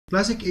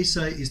Plastic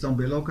SA is the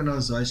umbrella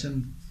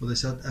organization for the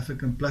South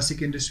African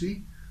plastic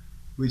industry,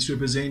 which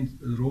represents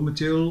the raw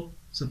material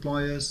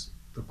suppliers,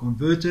 the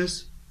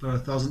converters, there are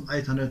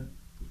 1,800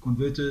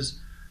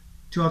 converters,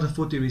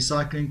 240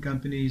 recycling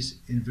companies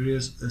in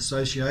various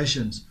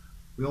associations.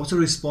 We're also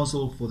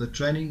responsible for the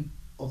training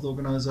of the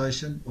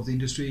organization, of the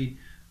industry,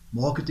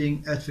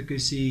 marketing,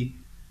 advocacy,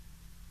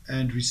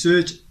 and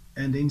research,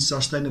 and then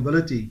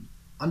sustainability.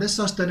 Under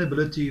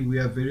sustainability, we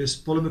have various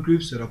polymer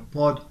groups that are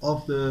part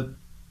of the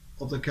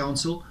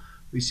council,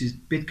 which is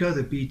PETCO,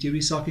 the PET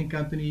Recycling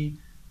Company,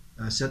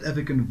 South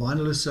African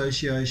Vinyl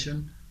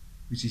Association,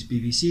 which is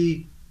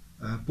PVC,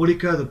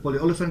 Polyco, the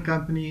Polyolefin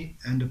Company,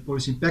 and the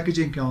Polythene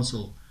Packaging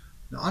Council.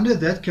 Now, under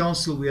that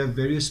council, we have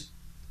various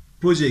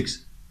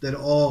projects that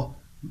are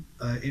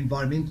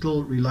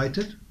environmental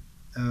related.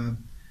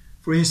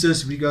 For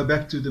instance, we go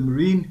back to the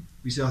marine,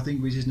 which I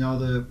think which is now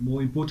the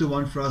more important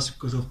one for us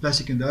because of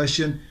plastic in the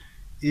ocean,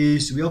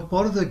 is we are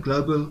part of the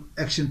Global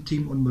Action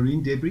Team on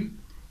Marine Debris.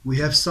 We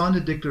have signed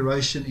a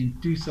declaration in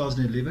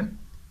 2011,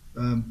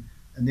 and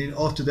then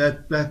after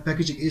that,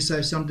 Packaging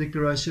SA signed a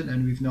declaration,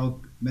 and we've now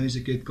managed to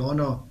get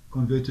Ghana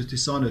converted to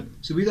sign it.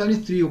 So we're the only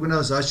 3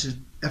 organizations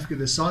in Africa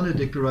that signed a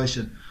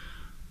declaration,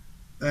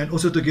 and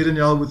also together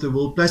now with the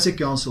World Plastic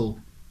Council.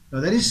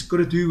 Now that is got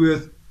to do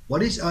with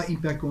what is our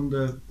impact on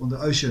the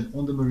ocean,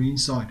 on the marine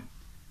side.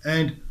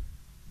 And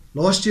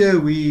last year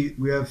we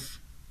have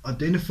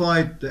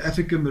identified the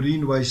African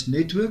Marine Waste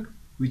Network,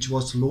 which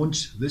was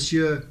launched this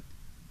year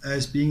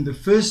as being the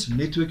first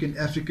network in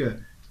Africa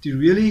to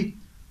really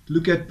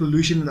look at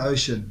pollution in the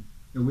ocean.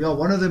 And we are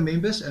one of the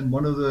members and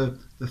one of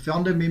the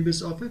founder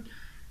members of it.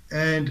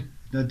 And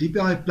now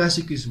DPI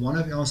Plastic is one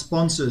of our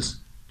sponsors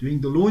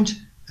during the launch,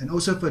 and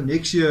also for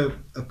next year,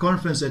 a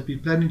conference that we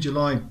plan in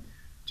July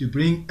to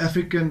bring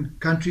African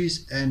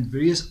countries and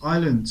various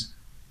islands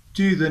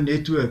to the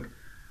network.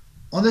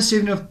 On the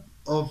 7th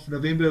of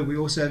November, we're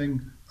also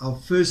having our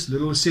first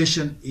little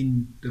session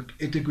in the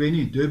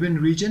eThekwini, Durban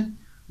region,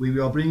 where we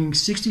are bringing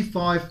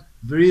 65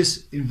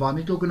 various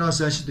environmental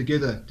organizations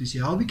together to see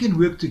how we can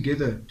work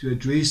together to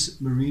address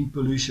marine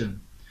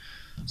pollution.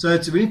 So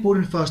it's very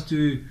important for us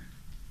to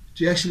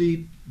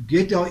actually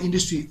get our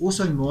industry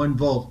also more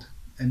involved,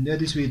 and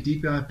that is where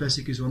DPI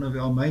Plastic is one of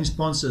our main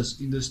sponsors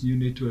in this new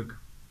network.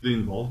 The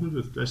involvement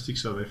with Plastic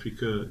South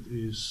Africa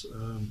is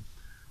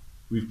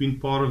we've been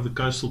part of the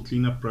coastal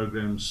cleanup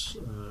programs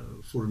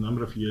for a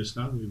number of years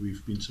now.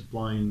 We've been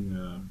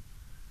supplying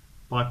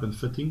pipe and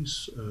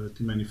fittings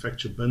to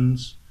manufacture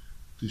bins,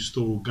 to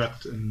store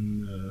gut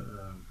and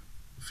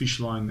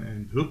fish line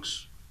and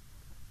hooks.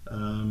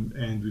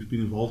 And we've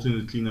been involved in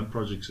the cleanup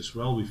projects as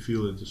well. We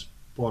feel it is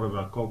part of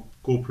our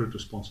corporate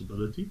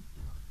responsibility.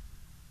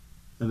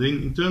 And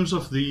then in terms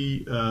of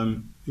the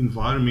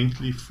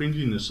environmentally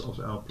friendliness of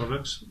our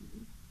products,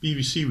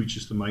 PVC, which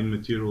is the main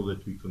material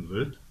that we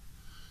convert,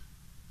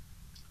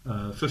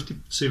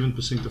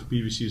 57% of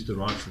PVC is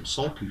derived from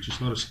salt, which is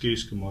not a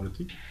scarce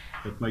commodity.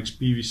 That makes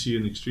PVC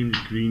an extremely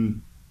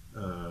green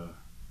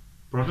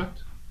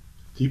product.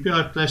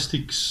 DPI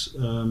Plastics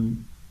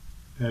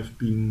have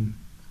been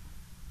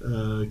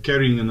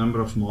carrying a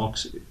number of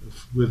marks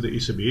with the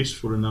SABS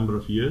for a number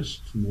of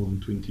years, for more than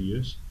 20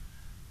 years.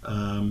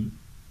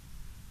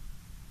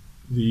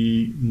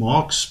 The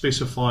marks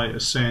specify a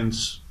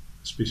SANS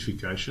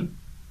specification,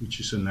 which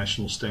is a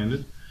national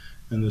standard,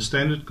 and the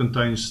standard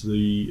contains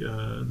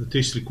the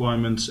test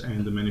requirements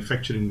and the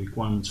manufacturing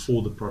requirements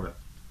for the product.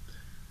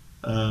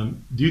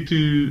 Due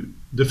to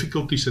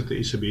difficulties at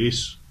the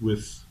SABS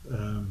with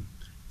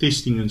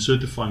testing and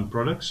certifying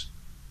products,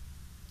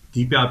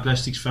 DPI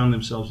Plastics found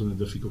themselves in a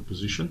difficult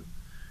position,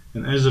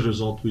 and as a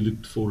result we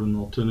looked for an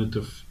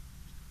alternative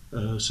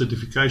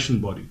certification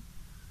body.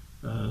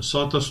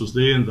 SATAS was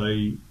there, and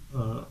they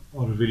are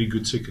a very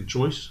good second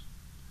choice,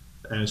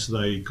 as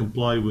they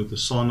comply with the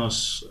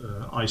SANAS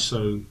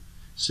ISO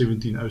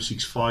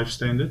 17065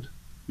 standard,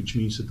 which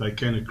means that they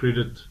can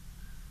accredit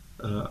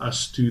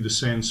us to the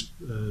SANS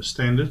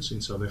standards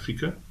in South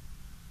Africa.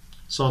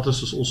 SATAS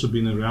has also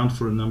been around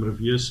for a number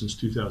of years, since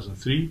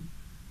 2003,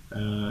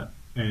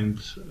 and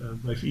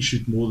they've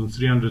issued more than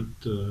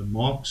 300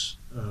 marks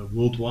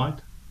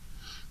worldwide.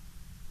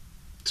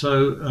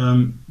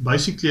 So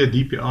basically at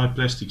DPI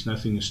Plastics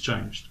nothing has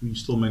changed. We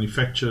still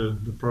manufacture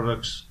the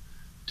products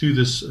to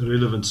this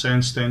relevant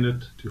SANS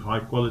standard, to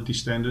high quality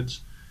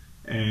standards,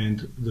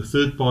 and the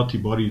third party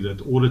body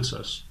that audits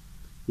us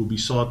will be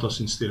SATAS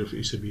instead of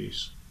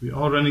SABS. We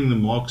are running the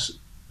marks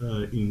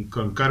in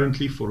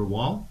concurrently for a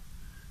while,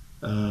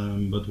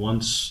 but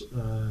once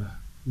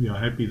we are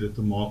happy that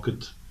the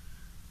market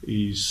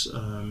is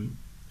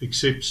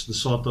accepts the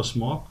SATAS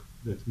mark,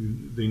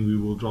 then we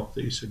will drop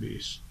the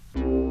SABS.